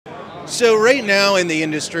So right now in the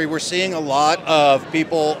industry, we're seeing a lot of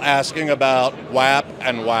people asking about WAAP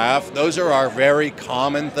and WAF. Those are our very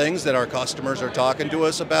common things that our customers are talking to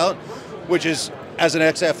us about, which is, as an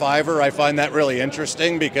XF5er, I find that really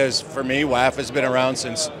interesting because for me, WAF has been around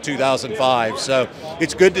since 2005. So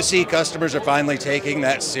it's good to see customers are finally taking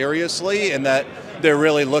that seriously and that they're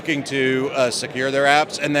really looking to secure their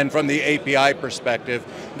apps. And then from the API perspective,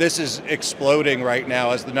 this is exploding right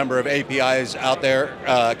now as the number of APIs out there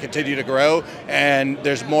continue to grow, and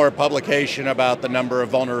there's more publication about the number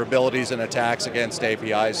of vulnerabilities and attacks against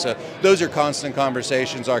APIs. So those are constant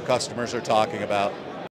conversations our customers are talking about.